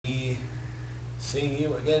seeing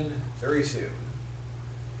you again very soon.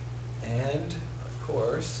 And, of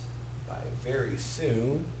course, by very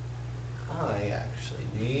soon, I actually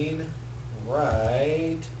mean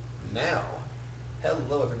right now.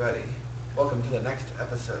 Hello, everybody. Welcome to the next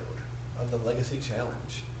episode of the Legacy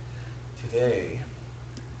Challenge. Today,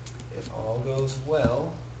 if all goes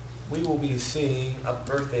well, we will be seeing a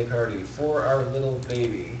birthday party for our little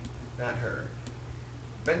baby. Not her.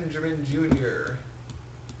 Benjamin Jr.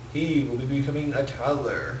 He will be becoming a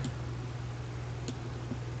toddler.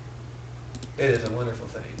 It is a wonderful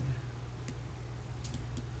thing.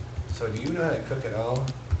 So do you know how to cook at all?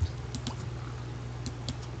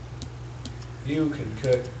 You can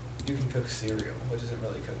cook cereal, which isn't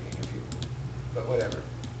really cooking but whatever.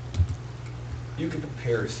 You can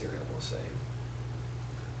prepare cereal, we'll say.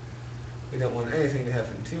 We don't want anything to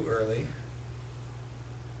happen too early.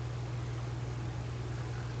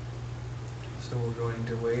 So we're going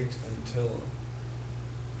to wait until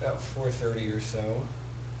about 4:30 or so.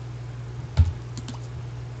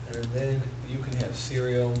 And then you can have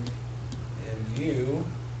cereal and you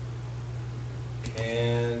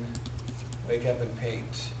can wake up and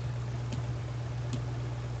paint.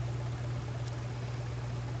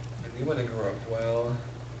 And you want to grow up well.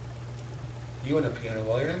 You want a piano.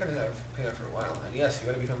 Well, you're not going to have a piano for a while. And yes, you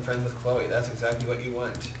want to become friends with Chloe. That's exactly what you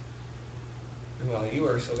want. And well, you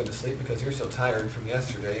are still going to sleep because you're so tired from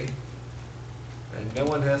yesterday. And no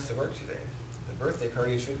one has to work today. The birthday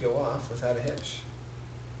party should go off without a hitch.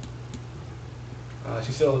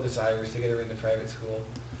 She still desires to get her into private school.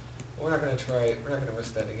 We're not going to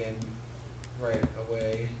risk that again right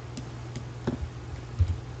away.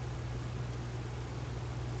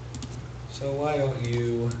 So why don't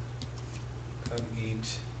you come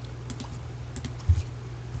eat?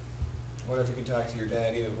 I wonder if you can talk to your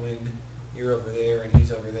dad even when you're over there and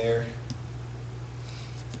he's over there.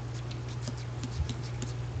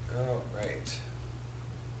 Oh, right.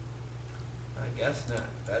 I guess not.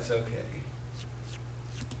 That's okay.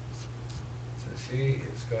 So she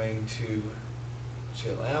is going to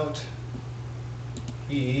chill out.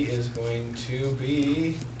 He is going to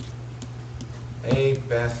be a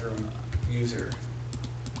bathroom user.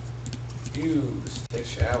 Use, take a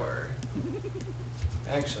shower.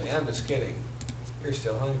 Actually, I'm just kidding. You're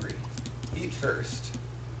still hungry. Eat first.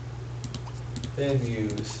 Then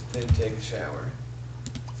use, then take a shower.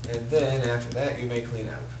 And then after that, you may clean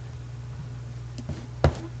up.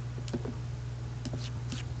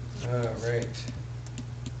 Alright.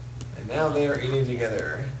 And now they are eating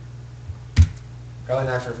together. Probably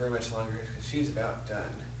not for very much longer because she's about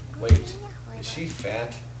done. Wait, is she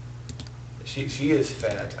fat? She is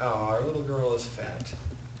fat. Oh, our little girl is fat.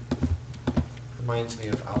 Reminds me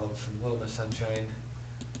of Olive from Little Miss Sunshine.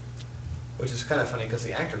 Which is kind of funny because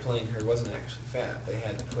the actor playing her wasn't actually fat. They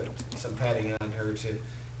had to put some padding on her to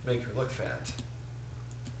make her look fat.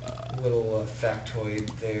 A little factoid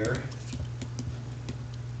there.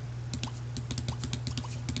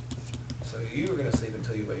 So you are going to sleep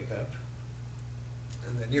until you wake up.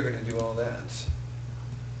 And then you're going to do all that.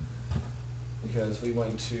 Because we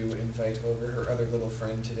want to invite over her other little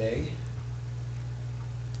friend today.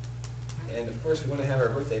 And of course we want to have our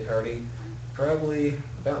birthday party probably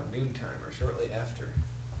about noontime or shortly after.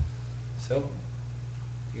 So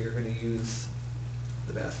you're going to use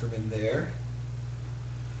the bathroom in there,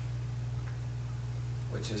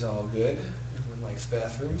 which is all good. Everyone likes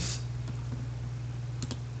bathrooms.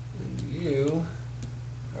 And you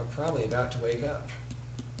are probably about to wake up,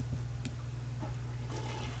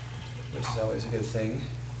 which is always a good thing.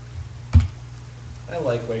 I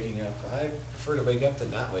like waking up. I prefer to wake up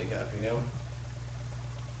than not wake up, you know?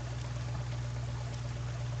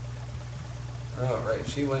 Alright,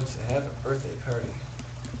 she wants to have a birthday party.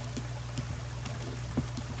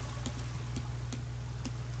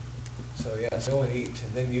 So yeah, go and eat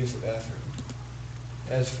and then use the bathroom.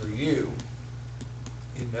 As for you,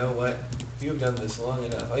 you know what? You've done this long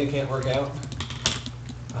enough. Oh, you can't work out?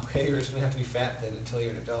 Okay, you're just going to have to be fat then until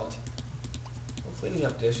you're an adult. Well, cleaning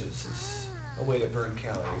up dishes is a way to burn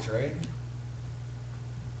calories, right?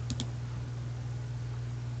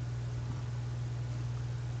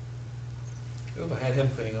 Oop, I had him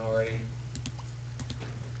cleaning already.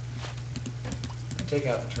 Take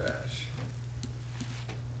out the trash.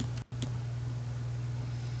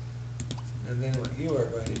 And then what you are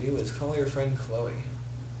going to do is call your friend Chloe.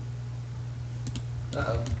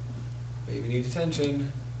 Uh-oh. Baby needs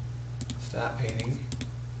attention. Stop painting.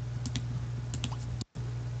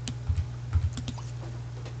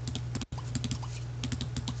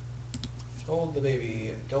 Hold the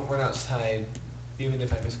baby. Don't run outside, even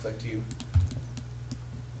if I misclicked you.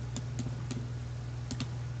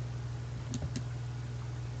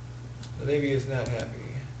 The baby is not happy.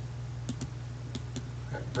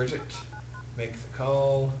 Alright, Bridget, make the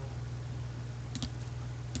call.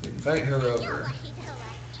 Invite her over.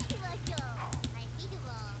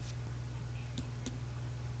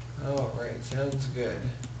 Alright, sounds good.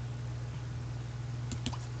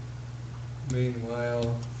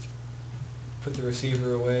 Meanwhile, put the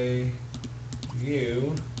receiver away.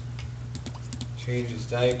 You change his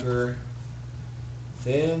diaper.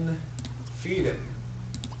 Then feed him.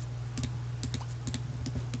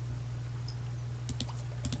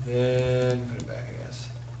 Then put it back, I guess.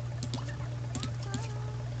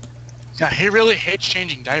 Yeah, he really hates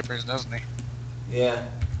changing diapers, doesn't he? Yeah.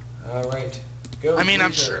 Alright. Go. I mean,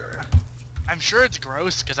 I'm Freezer. sure it's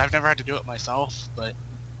gross because I've never had to do it myself, but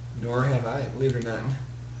Nor have I, believe it or not.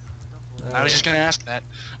 I was just gonna ask that.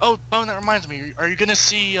 Oh, Bone, that reminds me. Are you gonna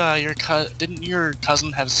see didn't your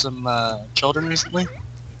cousin have some children recently?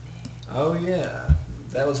 Oh yeah.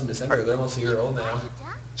 That was in December. They're almost a year old now.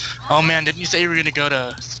 Oh man, didn't you say you were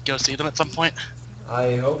gonna go see them at some point?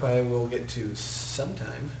 I hope I will get to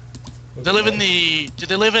sometime. They live in the. Do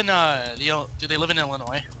they live in Do they live in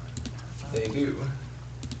Illinois, They do.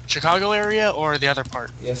 Chicago area, or the other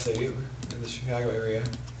part? Yes, they do. In the Chicago area.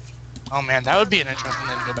 Oh man, that would be an interesting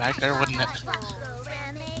thing to go back there, wouldn't it?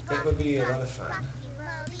 It would be a lot of fun.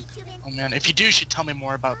 Oh man, if you do, you should tell me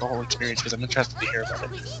more about the whole experience because I'm interested to hear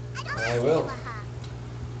about it. I will.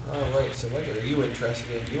 Alright, so what are you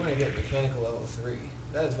interested in? You want to get mechanical level 3.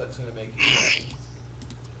 That is what's going to make you happy.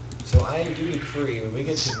 So I do decree, when we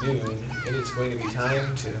get to noon, it is going to be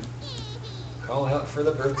time to call out for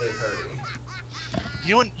the birthday party.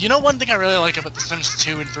 You know one thing I really like about The Sims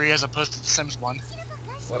 2 and 3 as opposed to The Sims 1?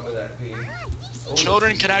 What would that be? Oh,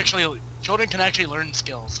 Children can actually learn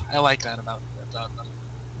skills. I like that about them.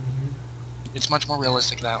 Mhm. It's much more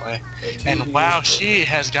realistic that way. The And TV wow, is- she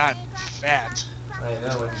has gotten fat. I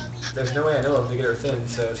know, and there's no way I know of to get her thin,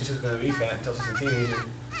 so she's just going to be fat until she's a teenager.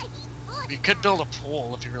 You could build a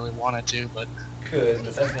pool if you really wanted to, but Could,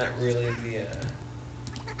 but that's not really the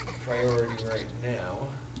priority right now.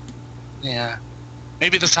 yeah.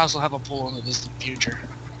 Maybe this house will have a pool in the distant future.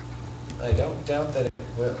 I don't doubt that it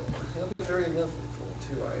will. It'll be very lovely pool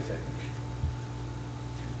too, I think.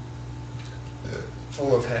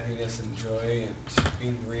 Full of happiness and joy and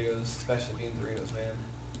bean burritos, especially bean burritos, man.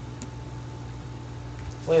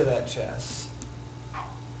 Play that chess.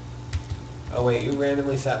 Oh wait, you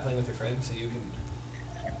randomly stop playing with your friends so you can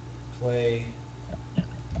play,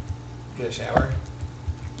 get a shower?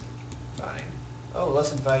 Fine. Oh,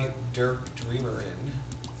 let's invite Dirk Dreamer in.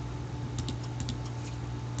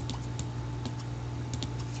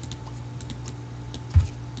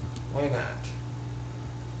 Why not?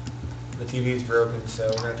 The TV's broken, so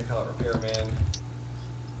we're going to have to call it Repairman.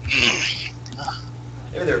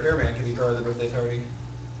 Maybe the Repairman can be part of the birthday party.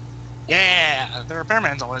 Yeah, the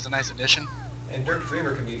repairman's always a nice addition. And Dirk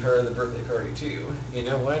Dreamer can be part of the birthday party too. You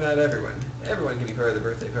know, why not everyone? Everyone can be part of the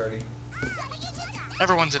birthday party.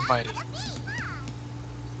 Everyone's invited.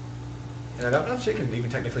 And I don't know if she can even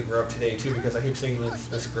technically grow up today too, because I keep seeing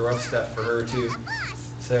this grow up stuff for her too.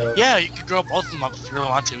 So Yeah, you could grow both of them up if you really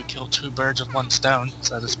want to. Kill two birds with one stone,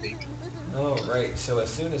 so to speak. oh right, so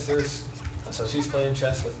as soon as there's so she's playing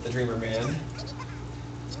chess with the Dreamer Man.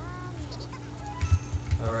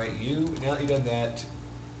 Alright, now that you've done that,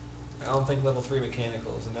 I don't think level 3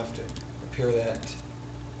 mechanical is enough to repair that.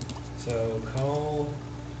 So call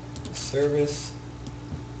the service,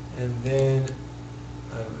 and then,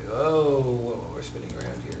 whoa, we're spinning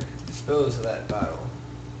around here. Dispose of that bottle.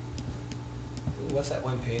 Ooh, what's that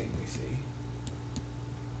one painting we see?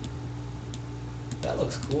 That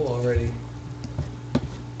looks cool already.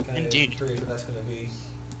 Kinda Indeed. curious what that's going to be.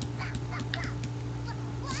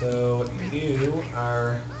 So you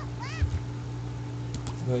are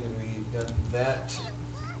going to be done that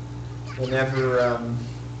whenever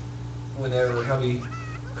hubby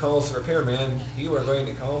calls the repairman, you are going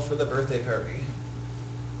to call for the birthday party.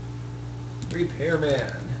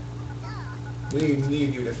 Repairman, we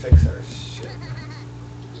need you to fix our shit.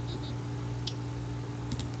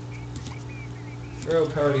 Throw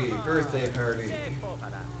party, birthday party.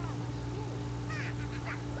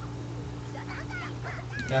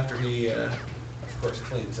 After he, of course,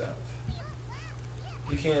 cleans up.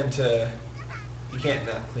 You can't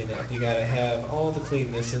not clean up. You gotta have all the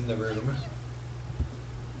cleanness in the room.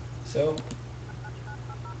 So,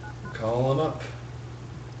 call him up.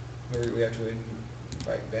 We have to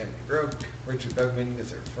invite Ben Brook, Richard Bugman,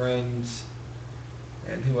 because they're friends.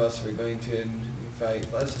 And who else are we going to invite?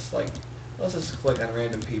 Let's just click on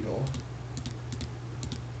random people.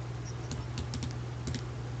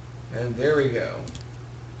 And there we go.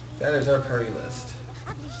 That is our party list.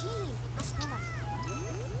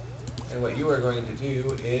 And what you are going to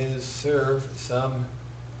do is serve some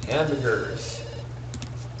hamburgers.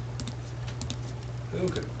 Who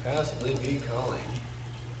could possibly be calling?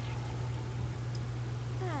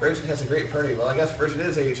 Bridget has a great party. Well, I guess Bridget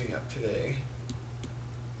is aging up today.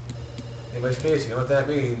 In which case, you know what that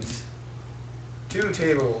means. 2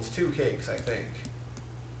 tables, 2 cakes, I think.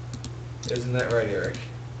 Isn't that right, Eric?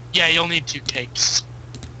 Yeah, you'll need 2 cakes.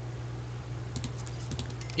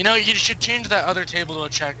 You know, you should change that other table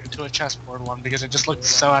to a chessboard one because it just looks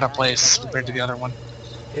so out of place compared to the other one.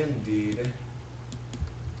 Indeed.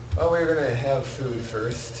 Well, we're gonna have food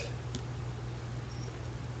first.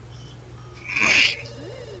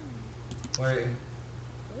 Wait.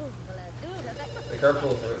 The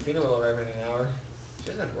carpool for Athena will arrive in an hour. She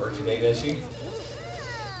doesn't have to work today, does she?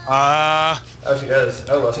 Oh, she does.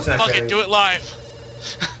 Oh, well, she's not fuck ready. it, do it live.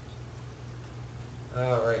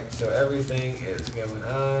 Alright, so everything is going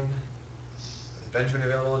on. Is Benjamin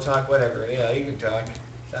available to talk? Whatever. Yeah, you can talk.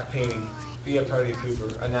 Stop painting. Be a party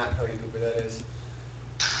pooper. A not party pooper, that is.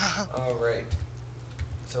 Alright.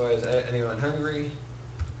 So is anyone hungry?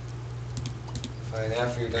 Fine,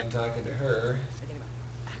 after you're done talking to her.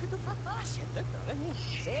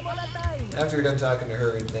 After you're done talking to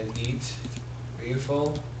her, then eat. Are you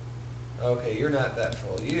full? Okay, you're not that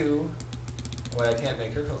full. You? Well, I can't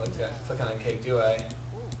make her click on a cake, do I?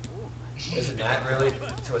 Is it not really?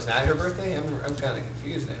 So it's not her birthday? I'm kind of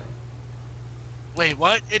confused now. Wait,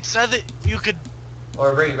 what? It said that you could...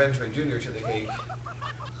 Or bring Benjamin Jr. to the cake.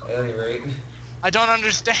 At any rate. I don't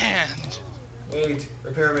understand. Wait,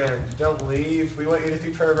 repairman, don't leave. We want you to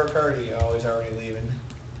be part of our party. Oh, he's already leaving.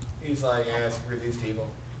 He's like, screw these people.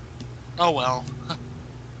 Oh well.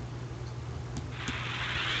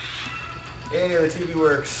 Yay, the TV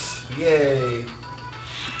works. Yay.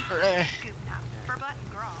 Hooray.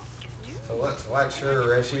 So let's watch her,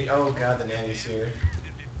 Reggie. Oh god, the nanny's here.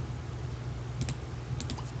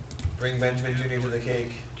 Bring Benjamin Jr. to the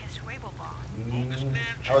cake.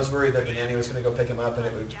 I was worried that the nanny was going to go pick him up and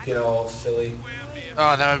it would get all silly.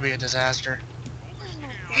 Oh, that would be a disaster.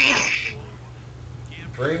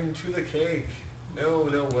 Bring to the cake. No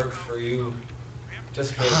work for you.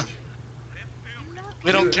 Just cake.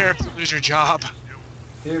 We don't care if you lose your job.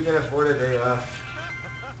 You can afford a day off.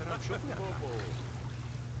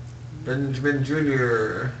 Benjamin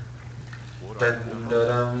Jr. Dun, dun,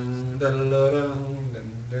 dun, dun, dun,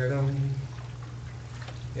 dun, dun, dun.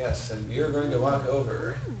 Yes, and we are going to walk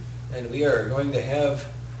over, and we are going to have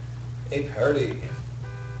a party.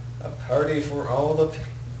 A party for all the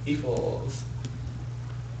peoples.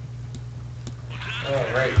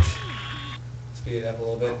 Alright. Speed it up a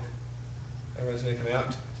little bit. Everyone's going to come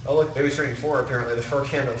out. Oh look, baby's turning 4 apparently. There's 4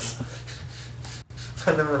 candles.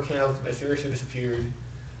 The number of candles mysteriously disappeared.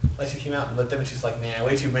 Like she came out and lit them and she's like, nah,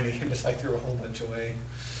 way too many, and just like threw a whole bunch away.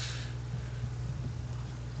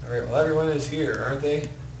 Alright, well everyone is here, aren't they?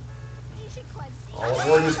 All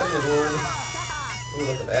aboard, who's coming aboard? Ooh,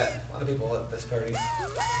 look at that. A lot of people at this party.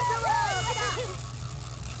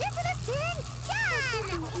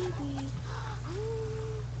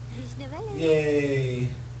 Yay.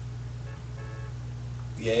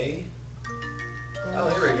 Yay? Oh,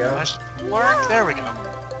 here we go. Work, there we go.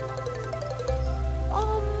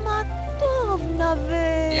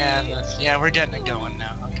 Yeah, we're getting it going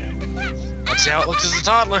now. Okay. Let's see how it looks as a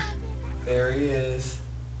toddler. There he is.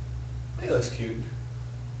 He looks cute.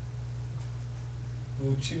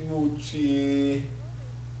 Moochie moochie.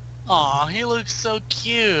 Aw, he looks so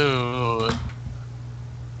cute.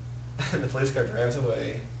 And the police car drives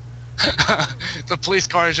away. The police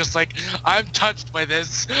car is just like, I'm touched by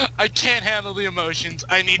this. I can't handle the emotions.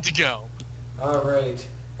 I need to go. Alright.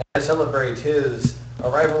 To celebrate his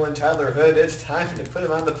arrival in toddlerhood, it's time to put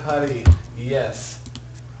him on the potty. Yes.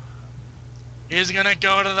 He's gonna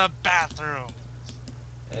go to the bathroom.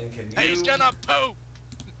 And can you... He's gonna poop!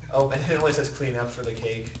 Oh, and it only says clean up for the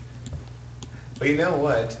cake. But you know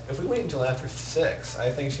what? If we wait until after 6, I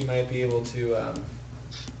think she might be able to,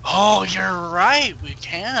 Oh, you're right. We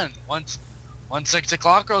can. Once 6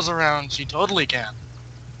 o'clock rolls around, she totally can.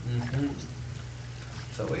 Mm-hmm.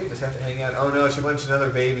 So we just have to hang out. Oh no, she wants another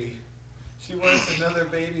baby. She wants another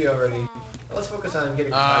baby already. Well, let's focus on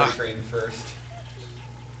getting potty trained first.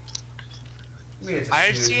 I mean,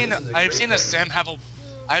 I've seen a sim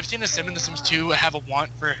in The Sims 2 have a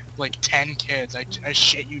want for like 10 kids. I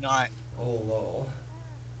shit you not. Oh lol.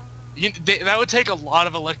 That would take a lot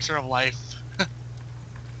of elixir of life.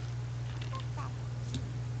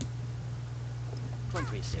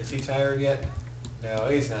 Is he tired yet? No,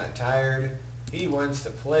 he's not tired. He wants to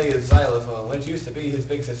play his xylophone, which used to be his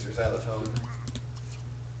big sister's xylophone.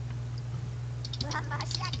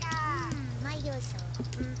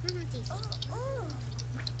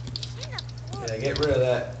 Yeah, get rid of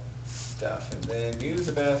that stuff, and then use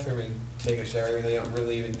the bathroom and take a shower. They don't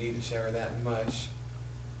really even need to shower that much.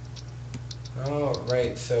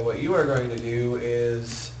 Alright, so what you are going to do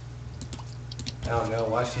is, I don't know,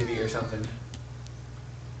 watch TV or something.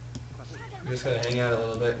 You're just going to hang out a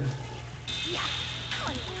little bit.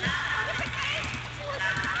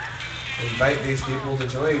 Invite these people to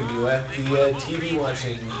join you at the TV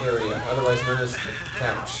watching area, otherwise known as the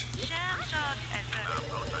couch.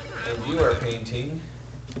 And you are painting,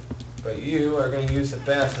 but you are going to use the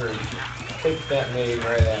bathroom. Take that maid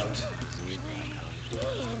right out.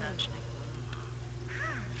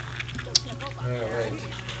 Alright.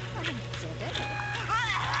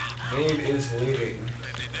 Maid is leaving.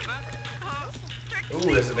 Ooh,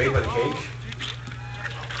 there's a maid with a cake.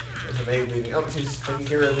 There's a maid leaving. Oh, she's taking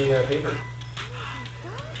care of the paper.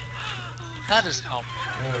 That is helpful.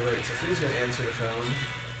 Alright, so she's going to answer the phone.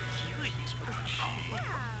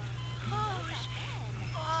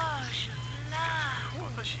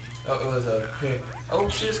 Oh, it was a pig. Oh,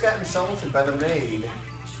 she just got insulted by the maid.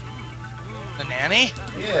 The nanny?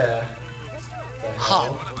 Yeah. The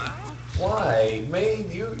hell? Why?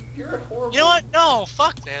 Maid, you're a horrible... You know what? No,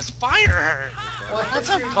 fuck this. Fire her. Why That's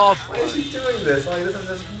is she- uncalled for. Why is she doing this? Like, this is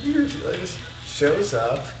just weird. She like, just shows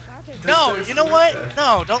up. No, Just you know says, what? "Yeah."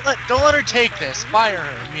 No, don't let her take this. Fire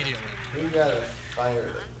her immediately. We gotta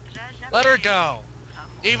fire them. Let her go.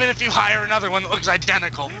 Even if you hire another one that looks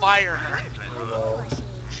identical, fire her. Well,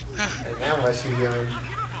 and now what's she doing?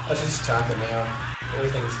 Oh, she's just talking now.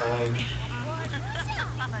 Everything's fine.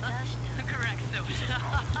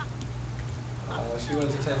 She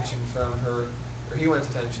wants attention from her, or he wants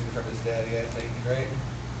attention from his daddy, I think, right?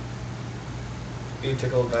 Being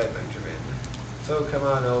tickled by Benjamin. So come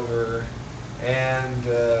on over and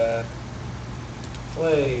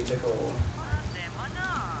play tickle.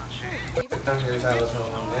 Put it on your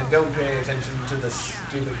xylophone and don't pay attention to the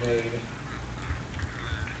stupid maid.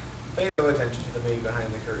 Pay no attention to the maid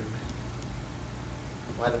behind the curtain.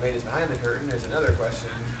 Why the maid is behind the curtain is another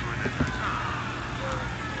question.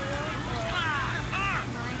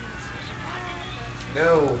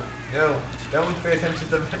 No, don't pay attention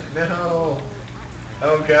to the... No!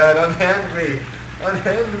 Oh God, unhand me!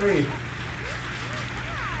 Unhand me!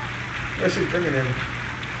 Where's she bringing him?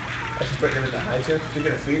 Oh, she's putting him in the high chair? She's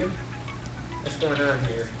gonna feed him? What's going on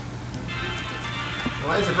here?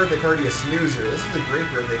 Why is the birthday party a snoozer? This is a great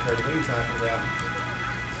birthday party. What are you talking about?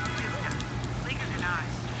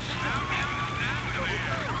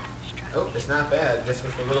 Oh, it's not bad. Just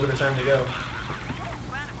with a little bit of time to go.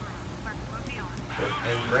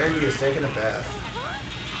 And Brandy is taking a bath.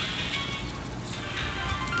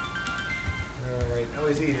 Alright, oh,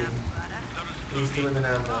 he's eating. He's doing the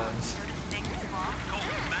nom-noms.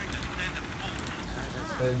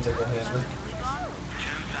 Then tickle him.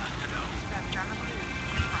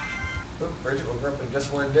 Oh, Bridget will grow up in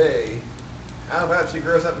just one day. How about she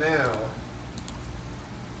grows up now?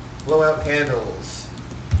 Blow out candles.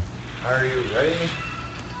 Are you ready?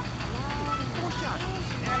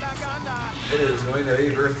 It is going to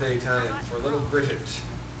be birthday time for little Bridget.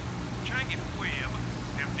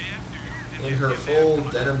 In her full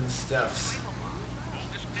denim stuffs.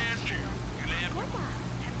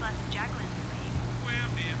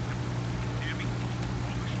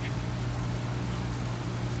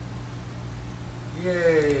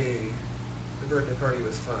 Yay! The birthday party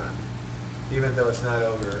was fun. Even though it's not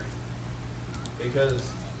over.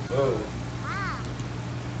 Because, whoa.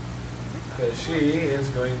 Because she is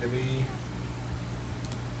going to be...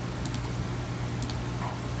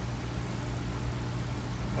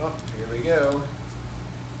 Oh, here we go.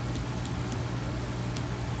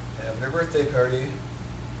 Having her birthday party.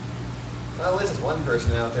 Well, at least there's one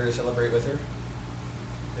person out there to celebrate with her.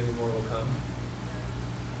 Maybe more will come.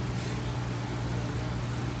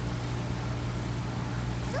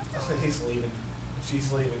 Oh, he's leaving.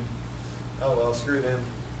 She's leaving. Oh well, screw them.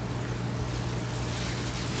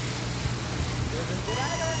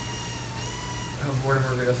 Oh,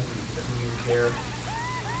 Mortimer doesn't even care.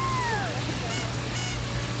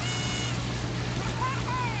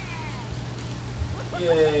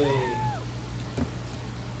 Yay!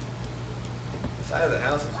 The side of the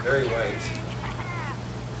house is very white.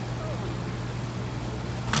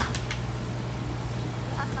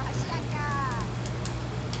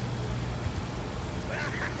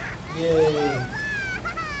 Yay!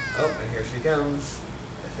 Oh, and here she comes,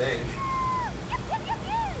 I think.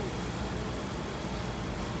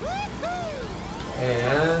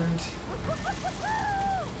 And...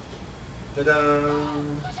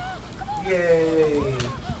 ta-da! Yay!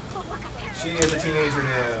 She is a teenager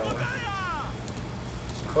now.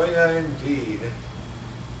 Koya indeed.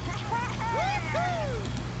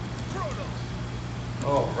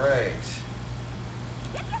 Alright.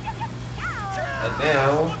 And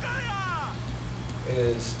now, it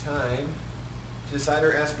is time to decide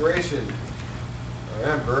our aspiration.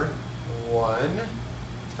 Remember, 1 is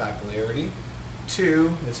popularity,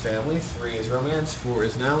 2 is family, 3 is romance, 4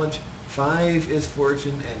 is knowledge, 5 is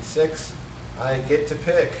fortune, and 6 I get to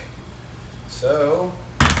pick. So,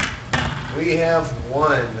 we have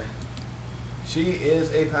 1. She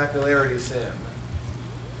is a popularity sim.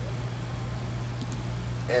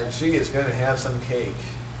 And she is going to have some cake.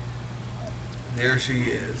 There she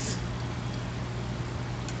is.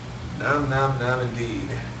 Nom nom nom indeed.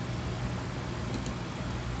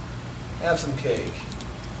 Have some cake.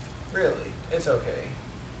 Really, it's okay.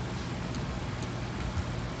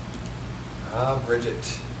 Ah,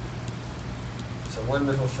 Bridget. It's a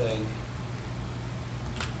wonderful thing.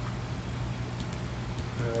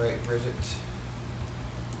 Alright, Bridget.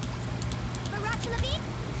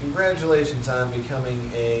 Congratulations on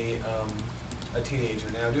becoming a teenager.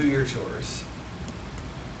 Now do your chores.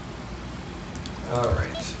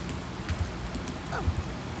 Alright.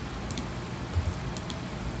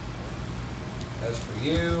 As for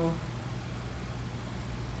you,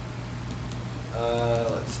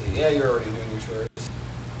 let's see. Yeah, you're already doing your chores.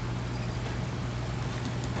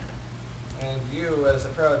 And you, as a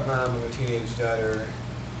proud mom of a teenage daughter,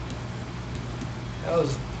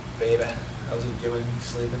 how's baby? How's he doing?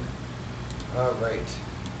 Sleeping? Alright.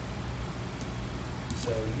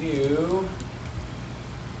 So you,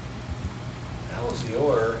 how's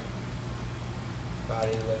your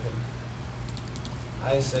body looking?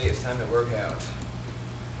 I say it's time to work out.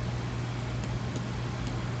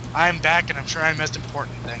 I'm back, and I'm sure I missed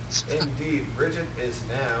important things. Indeed, Bridget is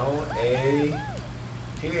now a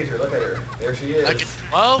teenager. Look at her. There she is.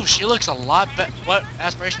 Whoa, she looks a lot better. What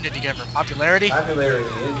aspiration did you give her? Popularity? Popularity,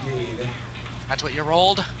 indeed. That's what you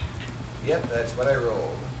rolled? Yep, that's what I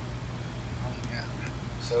rolled. Oh, yeah.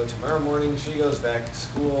 So tomorrow morning she goes back to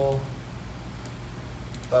school.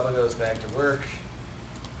 Bubba goes back to work.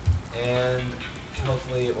 And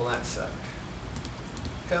hopefully it will not suck.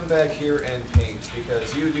 Come back here and paint,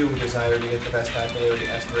 because you do desire to get the best popularity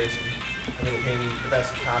aspiration. I mean, painting the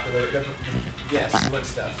best popular. Yes, you want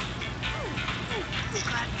stuff.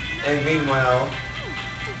 And meanwhile,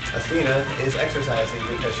 Athena is exercising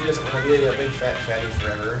because she doesn't want to be a big fat fatty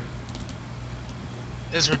forever.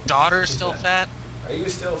 Is her daughter still fat? Are you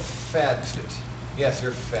still fat? Yes,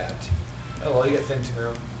 you're fat. Oh well, you get thin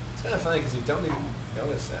tomorrow. It's kind of funny because you don't even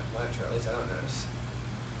notice that much, or at least I don't notice.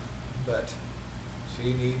 But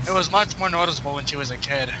she needs... It was much more noticeable when she was a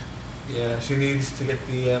kid. Yeah, she needs to get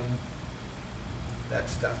the, that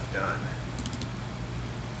stuff done.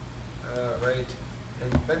 Right.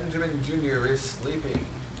 And Benjamin Jr. is sleeping.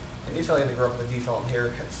 And he's probably going to grow up with the default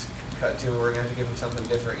haircuts cut too. We're going to have to give him something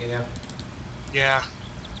different, you know? Yeah.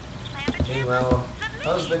 Meanwhile,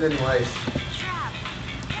 husband and wife,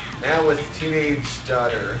 now with teenage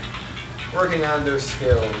daughter, working on their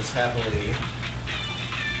skills happily.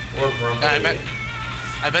 Or grumpily.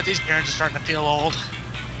 I bet these parents are starting to feel old.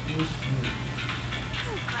 Mm-hmm.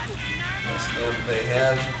 Yes, and they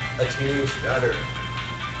have a teenage daughter.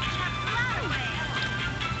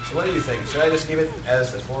 So what do you think? Should I just keep it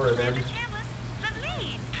as the 4 of them?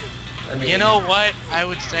 I mean, you know what? I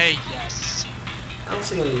would say yes. I don't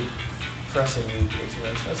see any pressing need too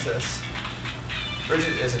much. What's this?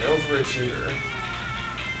 Bridget is an overachiever.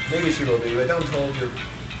 Maybe she will be, but don't hold your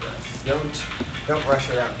breath. Don't rush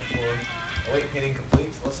her out before. Await painting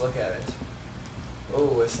complete. Let's look at it.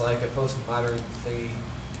 Oh, it's like a postmodern thingy.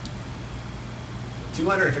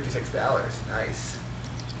 $256. Nice.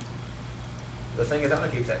 The thing is, I'm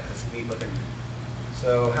gonna keep that because it's neat looking.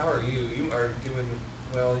 So, how are you? You are doing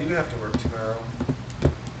well. You have to work tomorrow.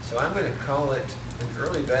 So I'm gonna call it an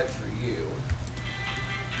early bed for you.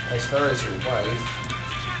 As far as your wife,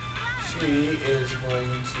 she is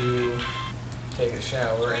going to take a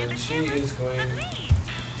shower and she is going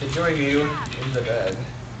to join you in the bed.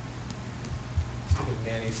 Stupid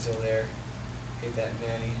nanny's still there. Hate that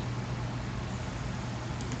nanny.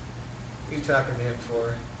 What are you talking to him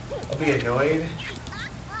for? I'll be annoyed.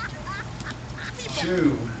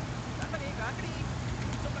 Shoo.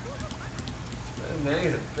 That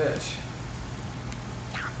nanny's a bitch.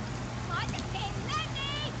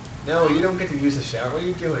 No, you don't get to use the shower. What are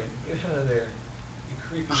you doing? Get out of there. You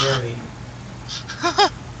creepy nanny.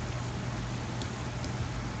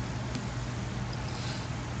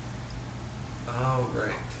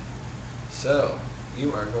 Alright. So,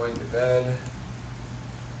 you are going to bed.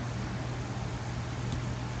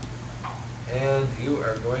 and you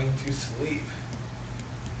are going to sleep.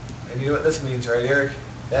 And you know what this means, right, Eric?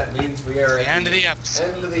 That means we are at The end of the episode.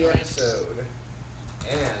 End of the episode.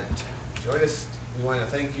 And join us. We want to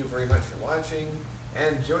thank you very much for watching,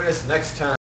 and join us next time.